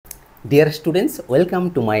Dear students welcome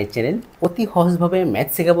to my channel অতি সহজভাৱে math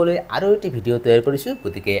শিকাবলৈ আৰু এটি ভিডিঅ' তৈয়াৰ কৰিছোঁ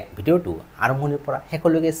গতিকে ভিডিঅ'টো আৰম্ভণিৰ পৰা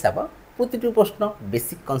শেষলৈকে চাবা প্ৰতিটো প্ৰশ্ন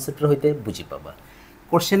বেছিক কনচেপ্টৰ সৈতে বুজি পাবা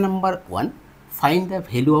question number 1 find the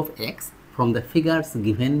value of x from the figures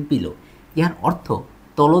given বিলো ইয়াৰ অৰ্থ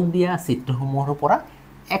তলত দিয়া চিত্ৰসমূহৰ পৰা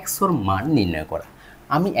এক্সৰ মান নিৰ্ণয় কৰা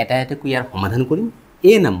আমি এটা এটাকৈ ইয়াৰ সমাধান কৰিম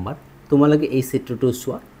এ নম্বৰ তোমালোকে এই চিত্ৰটো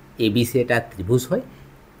চোৱা এ বি চি এটা ত্ৰিভুজ হয়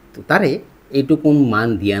তো তাৰে এইটো কোন মান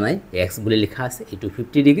দিয়া নাই এক্স বুলি লিখা আছে এইটো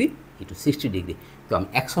 50 ডিগ্ৰী এইটো 60 ডিগ্ৰী তো আমি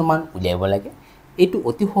এক্সৰ মান উলিয়াব লাগে এইটো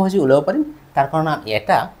অতি সহজে উলিয়াব পাৰিম তাৰ কাৰণে আমি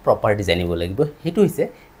এটা প্ৰপাৰ্টি জানিব লাগিব সেইটো হৈছে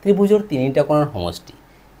ত্ৰিভুজৰ তিনিটা কোণৰ সমষ্টি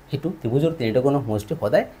সেইটো ত্ৰিভুজৰ তিনিটা কোণৰ সমষ্টি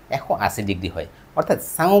সদায় 180 ডিগ্ৰী হয় অৰ্থাৎ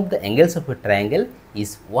সাম of the angles of A triangle is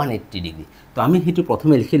 180 degree তো আমি সেইটো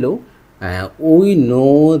প্ৰথমে লিখিলো উই নো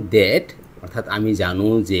দ্যাট অৰ্থাৎ আমি জানো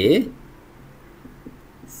যে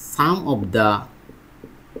সাম of the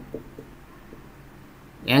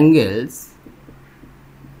angles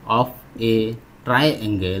of a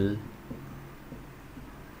triangle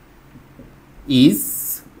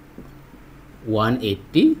is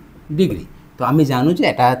 180 degree তো আমি জানো যে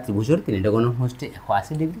এটা ত্ৰিভুজৰ তিনিটা কোণৰ সমষ্টি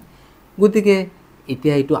 180 ডিগ্ৰী গতিকে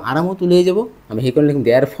এতিয়া এইটো আৰামত উলিয়াই যাব আমি হেকন লিখিম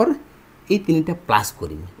therefore এই তিনিটা প্লাস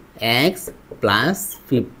কৰিম x plus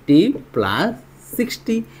 50 plus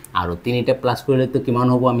 60 আৰু তিনিটা প্লাস কৰিলে তো কিমান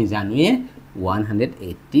হ'ব আমি জানোৱে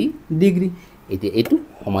 180 ডিগ্ৰী এতিয়া এইটো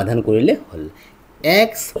সমাধান কৰিলে হল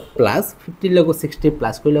x plus 50 লগ 60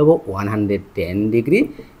 প্লাস কৰিলে হ'ব 110 ডিগ্ৰী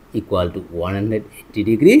ইকুয়াল টু 180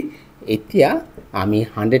 ডিগ্ৰী এতিয়া আমি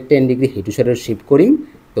 110 ডিগ্ৰী হেতু সাইডত শিফট কৰিম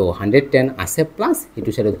তো 110 আছে প্লাস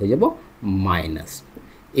হেতু সাইডত হৈ যাব মাইনাস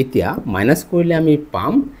এতিয়া মাইনাস কৰিলে আমি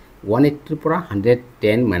পাম 180 পৰা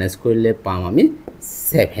 110 মাইনাস কৰিলে পাম আমি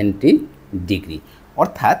 70 ডিগ্ৰী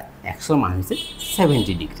অৰ্থাৎ x ৰ মান হৈছে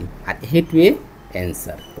 70 ডিগ্ৰী আৰু হেতুৱে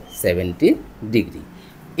answer 70 ডিগ্ৰী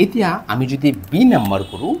এতিয়া আমি যদি বি নাম্বাৰ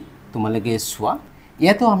কৰো তোমালোকে সোৱা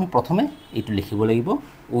ইয়াতো আমি প্ৰথমে এটো লিখিব লাগিব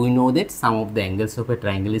we know that some of the এংগেলস of a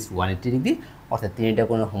triangle is 180 degree অৰ্থাৎ তিনিটা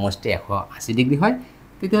কোণৰ সমষ্টি 180 ডিগ্ৰী হয়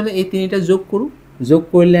তেতিয়াহলে এই তিনিটা যোগ কৰো যোগ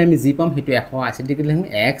কৰিলে আমি জি পাম হেতু 180 ডিগ্ৰী লিখিম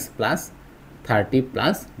x 30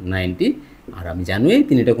 90 আৰু আমি জানো এই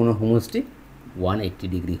তিনিটা কোণৰ সমষ্টি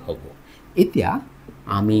 180 ডিগ্ৰী হ'ব এতিয়া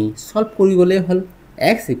আমি সলভ কৰি গলে হল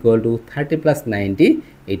x equal to 30 plus 90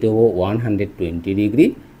 it over 120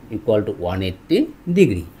 degree equal to 180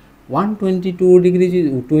 degree 122 degree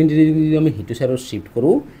 20 degree যদি আমি হেতু সাইডত শিফট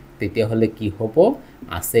কৰো তেতিয়া হলে কি হ'ব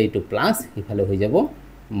আছে এটো প্লাস ইফালে হৈ যাব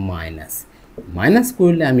মাইনাস মাইনাস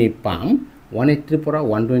কৰিলে আমি পাম 180 পৰা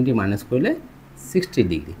 120 মাইনাস কৰিলে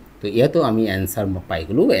 60 ডিগ্ৰী তো ইয়াতো আমি आंसर পাই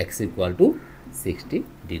গলো x equal to 60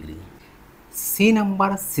 degree C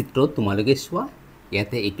number চিত্ৰ তোমালোকে সোৱা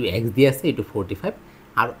ইয়াতে এটো x দিয়া আছে এটো 45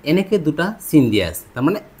 আৰু এনেকে দুটা চিন দিয়া আছে তাৰ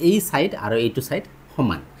মানে এই সাইড আৰু এইটো সাইড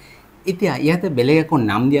সমান এতিয়া ইয়াতে বেলেগ একো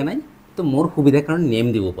নাম দিয়া নাই তো মোৰ সুবিধাৰ কাৰণে নেম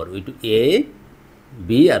দিব পাৰো এটো a b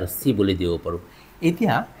আৰু c বুলি দিব পাৰো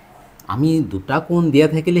এতিয়া আমি দুটা কোণ দিয়া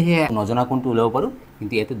থাকিলে হে নজনা কোণটো উলাব পাৰো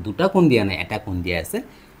কিন্তু ইয়াতে দুটা কোণ দিয়া নাই এটা কোণ দিয়া আছে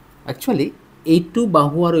একচুয়ালি এইটো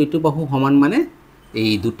বাহু আৰু এইটো বাহু সমান মানে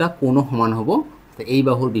এই দুটা কোণ সমান হ'ব তো এই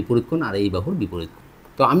বাহুৰ বিপৰীত কোণ আৰু এই বাহুৰ বিপৰীত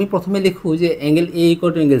তো আমি প্ৰথমে লিখো যে angle a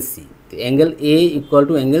equal to angle c তো angle a equal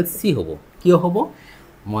to angle c হ'ব কিয় হ'ব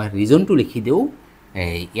মই ৰিজনটো লিখি দেউ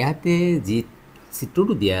ইয়াতে যি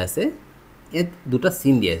চিত্ৰটো দিয়া আছে এত দুটা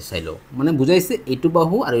চিন দিয়া আছে চাইলো মানে বুজাইছে এইটো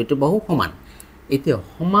বাহু আৰু এইটো বাহু সমান এতিয়া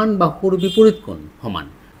সমান বাহুৰ বিপৰীত কোণ সমান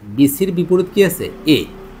bc ৰ বিপৰীত কি আছে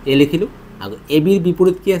a লিখিলো আৰু ab ৰ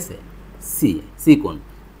বিপৰীত কি আছে c কোণ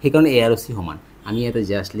হেকাৰণে a আৰু c সমান আমি এটা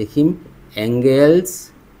জাস্ট লিখিম angles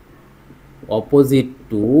opposite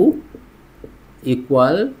to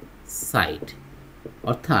equal side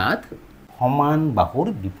অর্থাৎ সমান বাহুৰ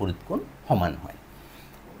বিপৰীত কোণ সমান হয়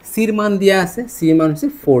c ৰ মান দিয়া আছে c ৰ মান হৈছে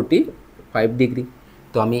 45 ডিগ্ৰী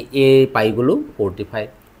তো আমি a পাই গলো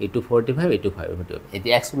 45 এটো 45 এটো 45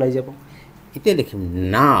 এতিয়া x ওলাই যাব এতিয়া লিখিম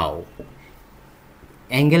নাও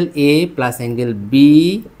angle a plus angle b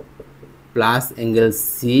plus angle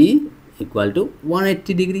c equal to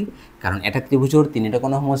 180 degree কাৰণ এটা ত্ৰিভুজৰ তিনিটা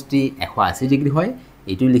কোণ সমষ্টি 180 ডিগ্ৰী হয়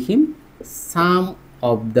এটো লিখিম sum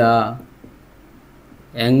of the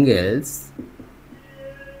angles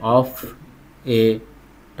of a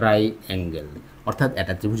triangle অৰ্থাৎ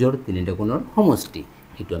এটা ত্ৰিভুজৰ তিনিটা কোণৰ সমষ্টি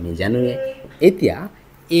হেতু আমি জানো এতিয়া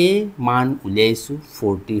a মান উলাইছো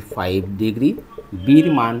 45 ডিগ্ৰী b ৰ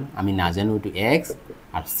মান আমি নাজানো এটো x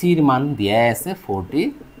আৰু c ৰ মান দিয়া আছে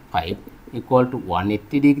 45 equal to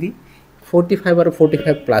 180 ডিগ্ৰী 45 আৰু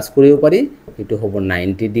 45 প্লাস কৰিব পাৰি এটো হ'ব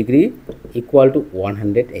 90 degree equal to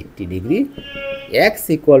 180 degree x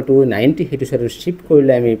equal to 90 হেতু সাইড শিফট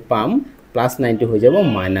কৰিলে আমি পাম প্লাস 90 হৈ যাব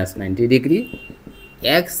minus 90 degree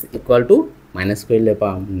x equal to minus কৰিলে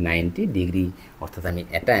পাম 90 ডিগ্ৰী অৰ্থাৎ আমি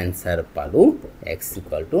এটা এনসাৰ পালোঁ x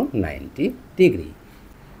equal to 90 degree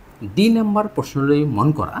D number প্ৰশ্নলৈ মন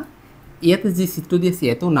কৰা ইয়াতে যি চিত্ৰ দি আছে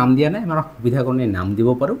এটো নাম দিয়া নাই আমাৰ সুবিধা কাৰণে নাম দিব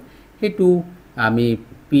পাৰোঁ হেতু আমি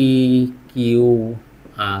পি কিউ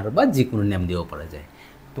আৰ বা যিকোনো নাম দিব পৰা যায়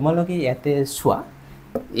তোমালোকে ইয়াতে চোৱা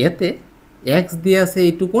ইয়াতে এক্স দিয়া আছে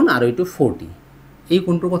এইটো কোণ আৰু এইটো 40 এই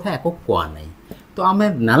কোণটোৰ কথা একো কোৱা নাই তো আমাৰ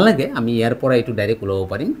নালাগে আমি ইয়াৰ পৰা এইটো ডাইৰেক্ট ওলাব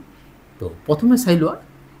পাৰিম তো প্ৰথমে চাই লোৱা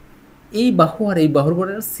এই বাহু আৰু এই বাহুৰ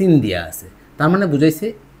পৰা চিন দিয়া আছে তাৰ মানে বুজাইছে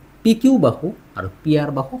পি কিউ বাহু আৰু পি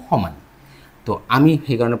আৰ বাহু সমান তো আমি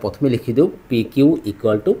সেইকাৰণে প্ৰথমে লিখি দিওঁ P Q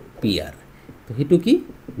equal to P R তো সেইটো কি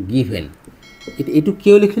গিভেন এইটো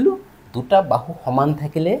কিয় লিখিলোঁ দুটা বাহু সমান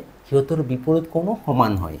থাকিলে সিহঁতৰ বিপৰীত কোণো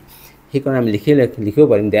সমান হয় সেইকাৰণে আমি লিখিব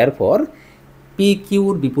পাৰিম দেয়াৰফৰ পি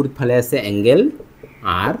কিউৰ বিপৰীত ফালে আছে এংগেল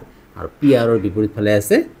আৰ আৰু পি আৰৰ বিপৰীত ফালে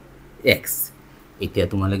আছে এক্স এতিয়া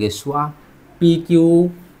তোমালোকে চোৱা পি কিউ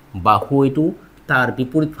বাহু এইটো তাৰ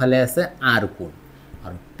বিপৰীত ফালে আছে আৰ কোণ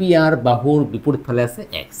আৰু পি আৰ বাহুৰ বিপৰীত ফালে আছে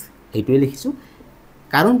এক্স এইটোৱে লিখিছোঁ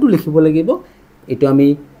কাৰণটো লিখিব লাগিব এইটো আমি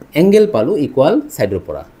এংগেল পালোঁ ইকুয়াল সাইডৰ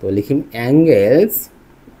পৰা তো লিখিম angles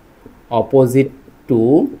opposite to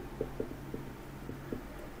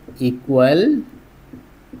equal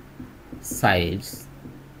sides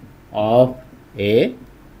of A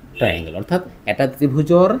triangle অৰ্থাৎ এটা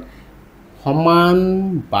ত্ৰিভুজৰ সমান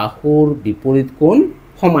বাহুৰ বিপৰীত কোণ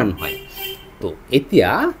সমান হয় তো এতিয়া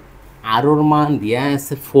আৰৰ মান দিয়া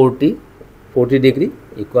আছে 40 ডিগ্ৰী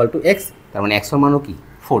ইকুয়াল টু এক্স তাৰ মানে এক্সৰ মানো কি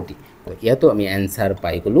 40 তো ইয়াতো আমি এনসাৰ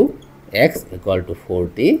পাই গ'লোঁ x equal to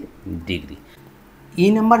 40 degree E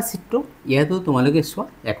number চিটটো ইয়াতো তোমালোকে চোৱা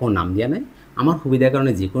একো নাম দিয়া নাই আমাৰ সুবিধাৰ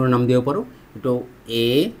কাৰণে যিকোনো নাম দিব পাৰোঁ এইটো এ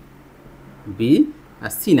বি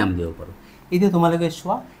আৰ সি নাম দিব পাৰোঁ এতিয়া তোমালোকে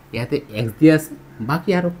চোৱা ইয়াতে এক্স দিয়া আছে বাকি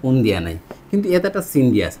আৰু কোণ দিয়া নাই কিন্তু ইয়াতে এটা চিন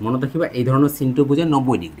দিয়া আছে মনত ৰাখিবা এই ধৰণৰ চিনটো বুজায়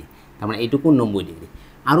 90 ডিগ্ৰী তাৰমানে এইটো কোণ 90 ডিগ্ৰী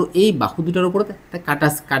আৰু এই বাহু দুটাৰ ওপৰত এটা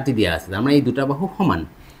কাটি দিয়া আছে তাৰমানে এই দুটা বাহু সমান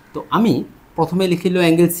তো আমি প্ৰথমে লিখিলোঁ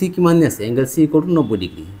এংগেল সি কিমান আছে angle C equal to 90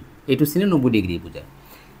 degree এইটো চিনে 90 ডিগ্ৰী বুজায়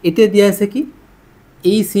এতিয়া দিয়া আছে কি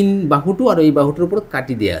এই চিন বাহুটো আৰু এই বাহুটোৰ ওপৰত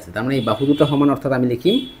কাটি দিয়া আছে তাৰমানে এই বাহু দুটা সমান অৰ্থাৎ আমি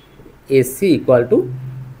লিখিম A C equal to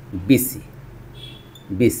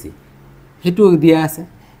BC হেতু দিয়া আছে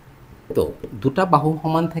তো দুটা বাহু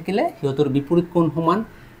সমান থাকিলে সিহঁতৰ বিপৰীত কোণ সমান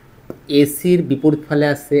এসিৰ বিপৰীত ফালে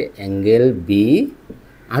আছে এংগেল বি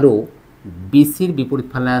আৰু বিসিৰ বিপৰীত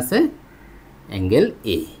ফালে আছে এংগেল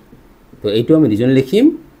এ তো এইটো আমি ৰিজন লিখিম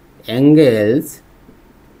angles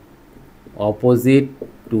opposite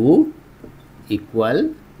to equal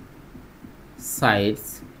sides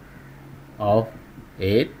of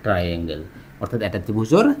A triangle অৰ্থাৎ এটা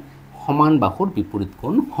ত্ৰিভুজৰ সমান বাহুৰ বিপৰীত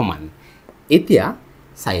কোণ সমান এতিয়া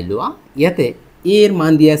চাই লোৱা ইয়াতে এ এর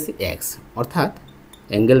মান দিয়া আছে এক্স অর্থাৎ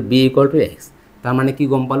angle B equal to x তার মানে কি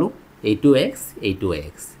গম পালোঁ এইটো এক্স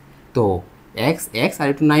তো এক্স আর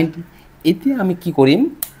এইটো 90 এতিয়া আমি কি কৰিম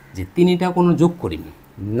যে তিনিটা কোণ যোগ কৰিম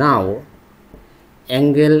নাও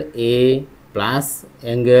angle A plus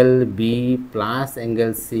angle B plus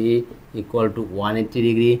angle C equal to 180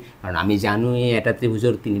 degree কাৰণ আমি জানোই এটা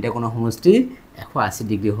ত্ৰিভুজৰ তিনিটা কোণ সমষ্টি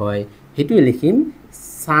 180 ডিগ্ৰী হয় হেতুৱে লিখিম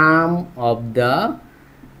সাম of the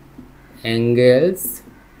angles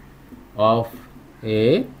of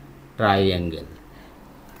a triangle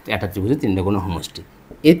এটা ত্রিভুজের তিনটা কোণ সমষ্টি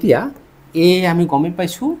এতিয়া এ আমি গমে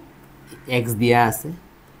পাইছোঁ এক্স দিয়া আছে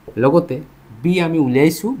লগতে বি আমি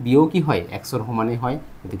উলিয়াইছোঁ বিও কি হয় এক্সৰ সমানে হয়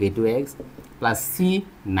গতিকে এইটো x plus C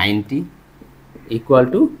 90 equal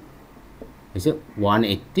to হৈছে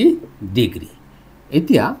 180 ডিগ্ৰী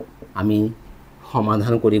এতিয়া আমি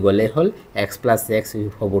সমাধান কৰি গ'লে হ'ল এক্স প্লাস এক্স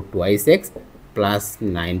হ'ব twice x plus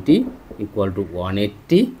 90 equal to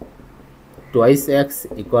 180 twice x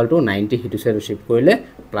equal to 90 হেতু সাইড শিফট কৰিলে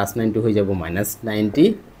প্লাস 90 হৈ যাব minus 90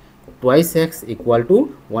 twice x equal to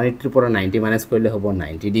 180 পৰা 90 মাইনাস কৰিলে হ'ব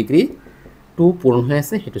 90 ডিগ্ৰী 2 পূৰণ হৈ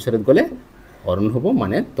আছে হেতু সাইডত গ'লে হৰণ হ'ব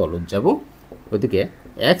মানে তলত যাব গতিকে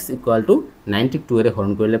এক্স ইকুয়াল টু 92 এৰে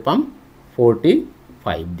হৰণ কৰিলে পাম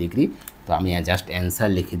 45 ডিগ্ৰী তো আমি জাস্ট এনসাৰ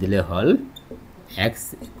লিখি দিলে হল x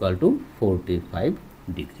equal to 45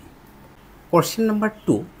 degree Question number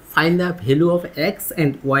 2. Find the value of x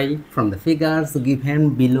and y from the figures given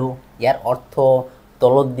below. ইয়াৰ অৰ্থ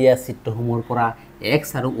তলত দিয়া চিত্ৰসমূহৰ পৰা x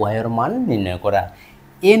আৰু y ৰ মান নিৰ্ণয় কৰা।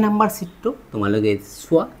 এ নাম্বাৰ চিত্ৰ তোমালোকে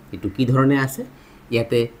চোৱা এইটো কি ধৰণে আছে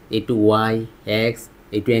ইয়াতে এইটো y x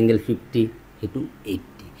এইটো এংগেল 50 এইটো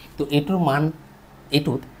 80 তো এইটোৰ মান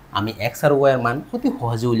এইটোত আমি x আৰু y ৰ মান অতি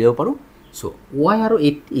সহজে উলিয়াব পাৰোঁ সো y আৰু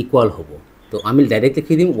 80 ইকুয়াল হ'ব তো আমি ডাইৰেক্ট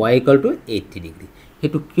লিখি দিম y ইকুয়াল টু 80 ডিগ্ৰী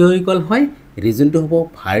হেতু কিয় ইকুয়াল হয় ৰিজনটো হ'ব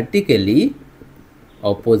ভাৰ্টিক্যালি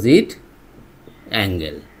অপোজিট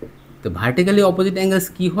এংগেল। তো ভাৰ্টিকেলি অপজিট এংগেলছ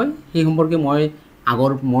কি হয় সেই সম্পৰ্কে মই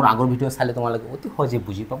মোৰ আগৰ ভিডিঅ' চালে তোমালোকে অতি সহজে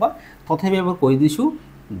বুজি পাবা। তথাপি এবাৰ কৈ দিছোঁ,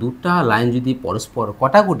 দুটা লাইন যদি পৰস্পৰ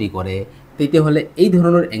কটাকটি কৰে তেতিয়াহ'লে এই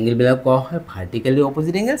ধৰণৰ এংগেলবিলাক কোৱা হয় ভাৰ্টিকেলি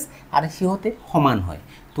অপজিট এংগেলছ আৰু সিহঁতে সমান হয়।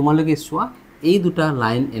 তোমালোকে চোৱা, এই দুটা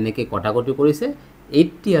লাইন এনেকৈ কটাকটি কৰিছে,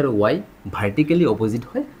 80 আৰু y ভাৰ্টিকেলি অপজিট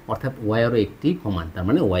হয়, অৰ্থাৎ y আৰু 80 সমান,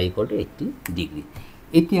 তাৰমানে y = 80 ডিগ্ৰী।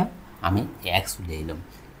 এতিয়া আমি x উলিয়াই ল'ম।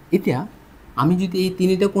 এতিয়া আমি যদি এই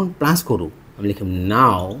তিনিটা কোণ প্লাছ কৰোঁ, আমি লিখিম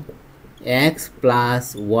নাও x plus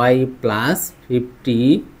y plus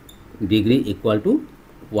 50 degree equal to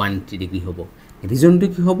 180 degree হ'ব। ৰিজনটো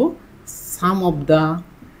কি হ'ব? সাম of the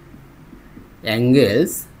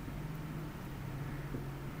angles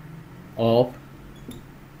of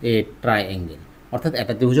A triangle, অৰ্থাৎ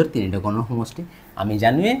এটা ত্ৰিভুজৰ তিনিটা কোণৰ সমষ্টি। আমি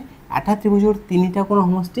জানোৱে এটা ত্ৰিভুজৰ তিনিটা কোণৰ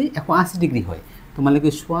সমষ্টি 180 ডিগ্ৰী হয়। তোমালোকে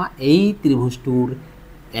চোৱা, এই ত্ৰিভুজটোৰ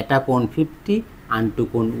এটা কোণ 50, আনটো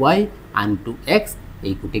কোণ y, আনটো x,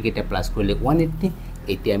 এই গোটেইকেইটা প্লাছ কৰিলে 180।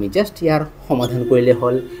 এতিয়া আমি জাষ্ট ইয়াৰ সমাধান কৰিলে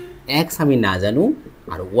হ'ল। x আমি নাজানো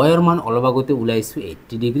আৰু y ৰ মান অলপ আগতে ওলাইছোঁ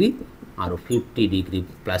 80 ডিগ্ৰী আৰু 50 ডিগ্ৰী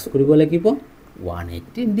প্লাছ কৰিব লাগিব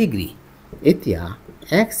 180 ডিগ্ৰী। এতিয়া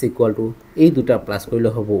x ইকুৱেল টু এই দুটা প্লাছ কৰিলে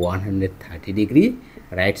হ'ব 130 ডিগ্ৰী,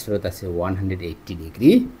 ৰাইট ছাইডত আছে 180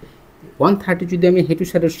 ডিগ্ৰী। 130 যদি আমি সেইটো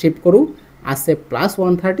ছাইডত শিফ্ট কৰোঁ, আছে প্লাছ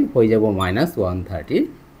 130 হৈ যাব মাইনাছ 130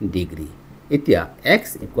 ডিগ্ৰী। এতিয়া x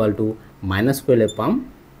ইকুৱেল টু মাইনাছ কৰিলে পাম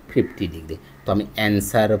 50 ডিগ্ৰী। তো আমি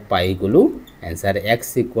এনচাৰ পাই গ'লোঁ। Answer x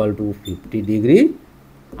equal to 50 degree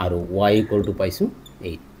আৰু y ইকুৱেল টু পাইছোঁ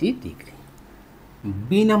 80 ডিগ্ৰী।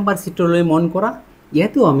 বি নাম্বাৰ চিত্ৰলৈ মন কৰা,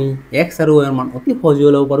 ইয়াতো আমি x আৰু y ৰ মান অতি সহজে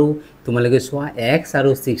ওলাব পাৰোঁ। তোমালোকে চোৱা, x আৰু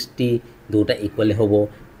 60 দুটা ইকুৱেল হ'ব।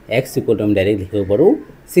 x ইকুৱেল টু আমি ডাইৰেক্ট লিখিব পাৰোঁ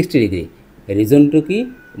 60 ডিগ্ৰী। ৰিজনটো কি?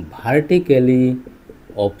 Vertically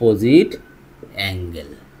opposite angle.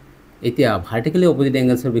 এতিয়া ভাৰ্টিকেলি অপজিট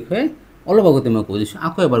এংগেলছৰ বিষয়ে অলপ আগতে মই কৈ দিছোঁ,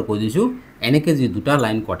 আকৌ এবাৰ কৈ দিছোঁ। এনেকৈ যি দুটা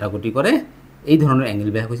লাইন কটাকটি কৰে, এই ধৰণৰ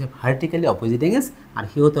এংগেলবিলাক হৈছে ভাৰ্টিকেলি অপজিট এংগেলছ আৰু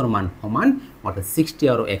সিহঁতৰ মান সমান, অৰ্থাৎ 60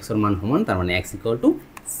 আৰু x ৰ মান সমান, তাৰমানে x ইকুৱেল টু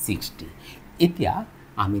 60। এতিয়া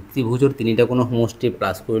আমি ত্ৰিভুজৰ তিনিটা কোণৰ সমষ্টি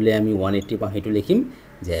প্লাছ কৰিলে আমি 180 পাওঁ। সেইটো লিখিম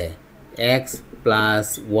যে x plus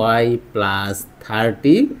y plus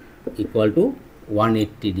 30 equal to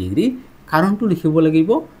 180 degree. কাৰণটো লিখিব লাগিব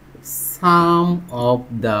সাম of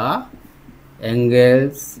the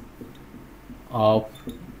angles of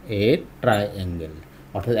A triangle,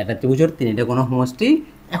 অৰ্থাৎ এটা ত্ৰিভুজৰ তিনিটা কোণৰ সমষ্টি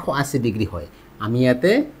 180 ডিগ্ৰী হয়। আমি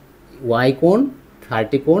ইয়াতে y কোণ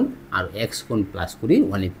 30 কোণ আৰু x কোণ প্লাছ কৰি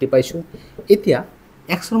 180 পাইছোঁ। এতিয়া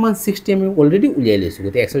x ৰ মান 60 আমি অলৰেডি উলিয়াই লৈছোঁ,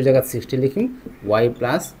 গতিকে x ৰ জেগাত 60 লিখিম, y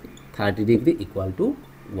plus 30 degree equal to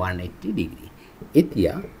 180 degree.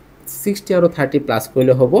 এতিয়া 60 আৰু 30 প্লাছ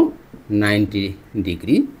কৰিলে হ'ব 90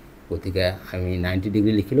 ডিগ্ৰী, গতিকে আমি 90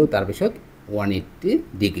 ডিগ্ৰী লিখিলোঁ, তাৰপিছত 180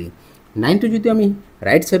 ডিগ্ৰী। 90 যদি আমি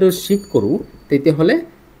ৰাইট ছাইডত শিফ্ট কৰোঁ তেতিয়াহ'লে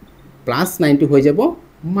প্লাছ 90 হৈ যাব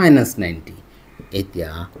মাইনাছ 90। এতিয়া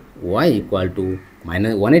y ইকুৱেল টু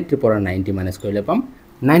মাইনাছ 180 পৰা 90 মাইনাছ কৰিলে পাম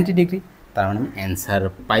 90 ডিগ্ৰী, তাৰমানে আমি এনচাৰ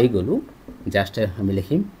পাই গ'লোঁ। জাষ্ট আমি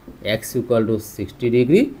লিখিম x ইকুৱেল টু 60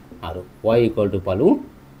 ডিগ্ৰী আৰু y ইকুৱেল টু পালোঁ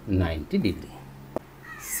 90 ডিগ্ৰী।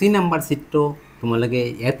 চি নাম্বাৰ চিত্ৰ তোমালোকে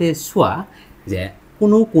ইয়াতে চোৱা যে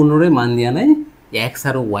কোনো কোণৰে মান দিয়া নাই, x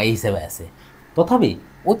আৰু y হিচাপে আছে। তথাপি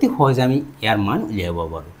অতি সহজে আমি ইয়াৰ মান উলিয়াব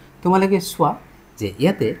পাৰোঁ। তোমালোকে চোৱা যে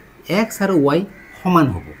ইয়াতে x আৰু y সমান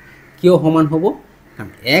হ'ব। কিয় সমান হ'ব? কাৰণ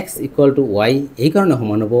x ইকুৱেল টু y এইকাৰণে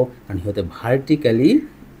সমান হ'ব কাৰণ সিহঁতে vertically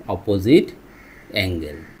opposite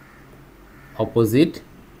angle, opposite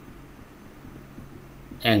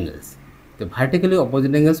angles. তো ভাৰ্টিকেলি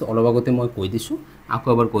অপজিট এংগেলছ অলপ আগতে মই কৈ দিছোঁ, আকৌ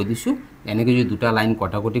এবাৰ কৈ দিছোঁ। এনেকৈ যদি দুটা লাইন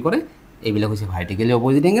কটাকটি কৰে, এইবিলাক হৈছে ভাৰ্টিকেলি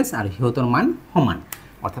অপজিট এংগেলছ আৰু সিহঁতৰ মান সমান,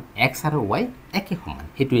 অৰ্থাৎ x আৰু y একে সমান,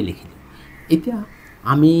 সেইটোৱে লিখিলোঁ। এতিয়া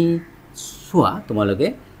আমি চোৱা, তোমালোকে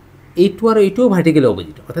এইটো আৰু এইটোও ভাৰ্টিকেলি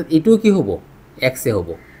অপজিট, অৰ্থাৎ এইটোও কি হ'ব? এক্সে হ'ব।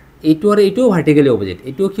 এইটো আৰু এইটোও ভাৰ্টিকেলি অপজিট,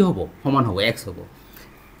 এইটোও কি হ'ব? সমান হ'ব, এক্স হ'ব।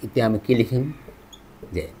 এতিয়া আমি কি লিখিম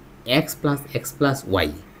যে এক্স প্লাছ ৱাই,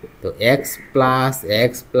 তো x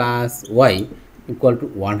plus Y equal to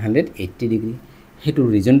 180 degree. সেইটোৰ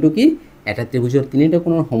ৰিজনটো কি? এটা ত্ৰিভুজৰ তিনিটা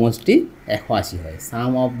কোণৰ সমষ্টি 180 হয়।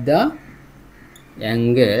 সাম of the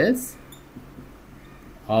angles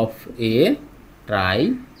of A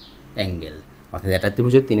triangle, অৰ্থাৎ এটা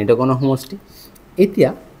ত্ৰিভুজৰ তিনিটা কোণৰ সমষ্টি। এতিয়া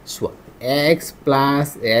চোৱা, এক্স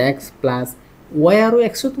প্লাছ ৱাই আৰু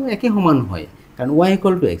এক্সতো একে সমান হয়, কাৰণ ৱাই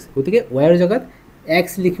ইকুৱেল টু এক্স, গতিকে ৱাইৰ জেগাত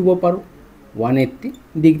এক্স লিখিব পাৰোঁ 180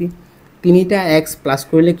 ডিগ্ৰী। তিনিটা এক্স প্লাছ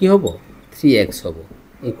কৰিলে কি হ'ব? 3x হ'ব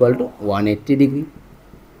equal to 180 degree.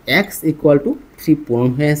 X equal to 3 পূৰণ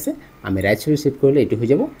হৈ আছে, আমি ৰাইট চাইড শিফ্ট কৰিলে এইটো হৈ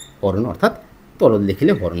যাব হৰণ, অৰ্থাৎ তলত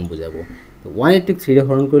লিখিলে হৰণ বুজাব। তো 180 3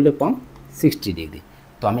 হৰণ কৰিলে পাম 60 ডিগ্ৰী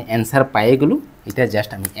তো আমি এনসাৰ পায়ে গ'লো এটা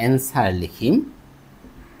জাস্ট আমি এনসাৰ লিখিম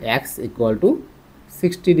x ইকুয়াল টু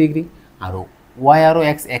 60 ডিগ্ৰী আৰু y আৰু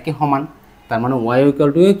x একে সমান তাৰ মানে y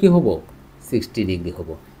ইকুয়াল টু কি হ'ব 60 ডিগ্ৰী হ'ব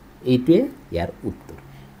এইটোৱে ইয়াৰ উত্তৰ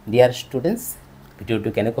ডিয়াৰ ষ্টুডেন্টস ভিডিওটো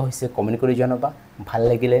কেনেকুৱা হৈছে কমেন্ট কৰি জনাবা ভাল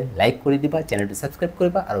লাগিলে লাইক কৰি দিবা চেনেলটো সাবস্ক্ৰাইব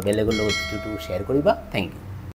কৰিবা আৰু বেলেগৰ লগত ভিডিওটো শ্বেয়াৰ কৰিবা থ্যাংক ইউ